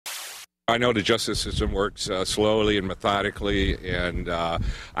I know the justice system works slowly and methodically, and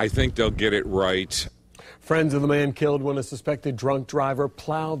I think they'll get it right. Friends of the man killed when a suspected drunk driver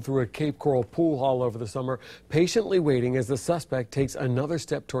plowed through a Cape Coral pool hall over the summer, patiently waiting as the suspect takes another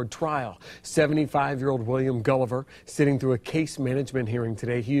step toward trial. 75-year-old William Gulliver sitting through a case management hearing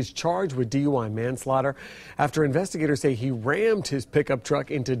today. He is charged with DUI manslaughter after investigators say he rammed his pickup truck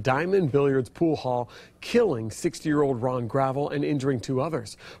into Diamond Billiards pool hall, killing 60-year-old Ron Gravel and injuring 2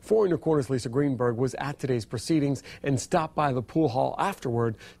 others. 4 in Your Corner's Lisa Greenberg was at today's proceedings and stopped by the pool hall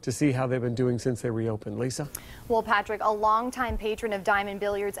afterward to see how they've been doing since they reopened. Lisa? Well, Patrick, a longtime patron of Diamond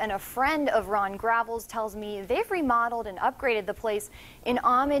Billiards and a friend of Ron Gravel's tells me they've remodeled and upgraded the place in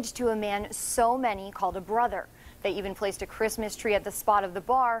homage to a man so many called a brother. They even placed a Christmas tree at the spot of the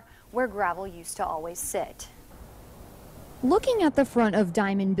bar where Gravel used to always sit. Looking at the front of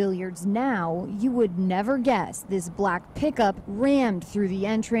Diamond Billiards now, you would never guess this black pickup rammed through the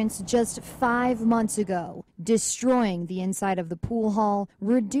entrance just 5 months ago, destroying the inside of the pool hall,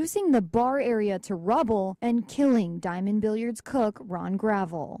 reducing the bar area to rubble, and killing Diamond Billiards cook Ron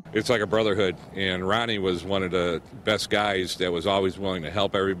Gravel. It's like a brotherhood, and Ronnie was one of the best guys that was always willing to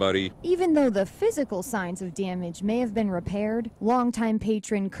help everybody. Even though the physical signs of damage may have been repaired, longtime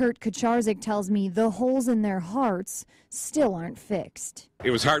patron Kurt Kacharzik tells me the holes in their hearts still aren't fixed.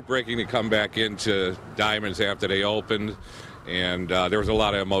 It was heartbreaking to come back into Diamonds after they opened, and there was a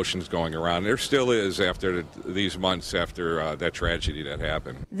lot of emotions going around. There still is after these months after that tragedy that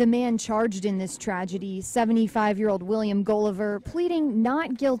happened. The man charged in this tragedy, 75-year-old William Gulliver, pleading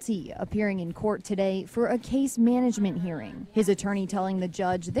not guilty, appearing in court today for a case management hearing. His attorney telling the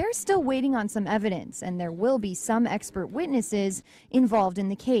judge they're still waiting on some evidence and there will be some expert witnesses involved in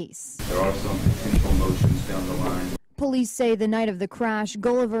the case. There are some potential motions down the line. Police say the night of the crash,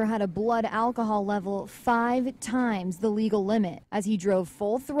 Gulliver had a blood alcohol level 5 times the legal limit as he drove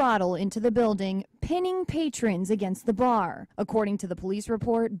full throttle into the building, pinning patrons against the bar. According to the police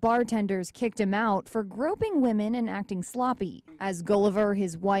report, bartenders kicked him out for groping women and acting sloppy. As Gulliver,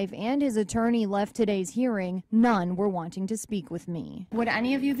 his wife, and his attorney left today's hearing, none were wanting to speak with me. Would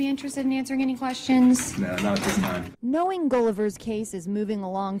any of you be interested in answering any questions? No, not at this time. Knowing Gulliver's case is moving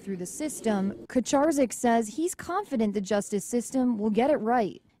along through the system, Kacharzik says he's confident the justice system will get it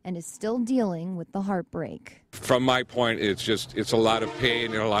right and is still dealing with the heartbreak. From my point, it's a lot of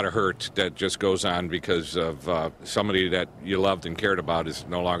pain and a lot of hurt that just goes on because of somebody that you loved and cared about is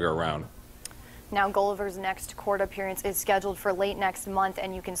no longer around. Now, Gulliver's next court appearance is scheduled for late next month,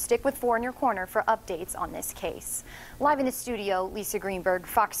 and you can stick with 4 in Your Corner for updates on this case. Live in the studio, Lisa Greenberg,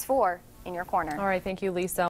 Fox 4 in Your Corner. All right, thank you, Lisa.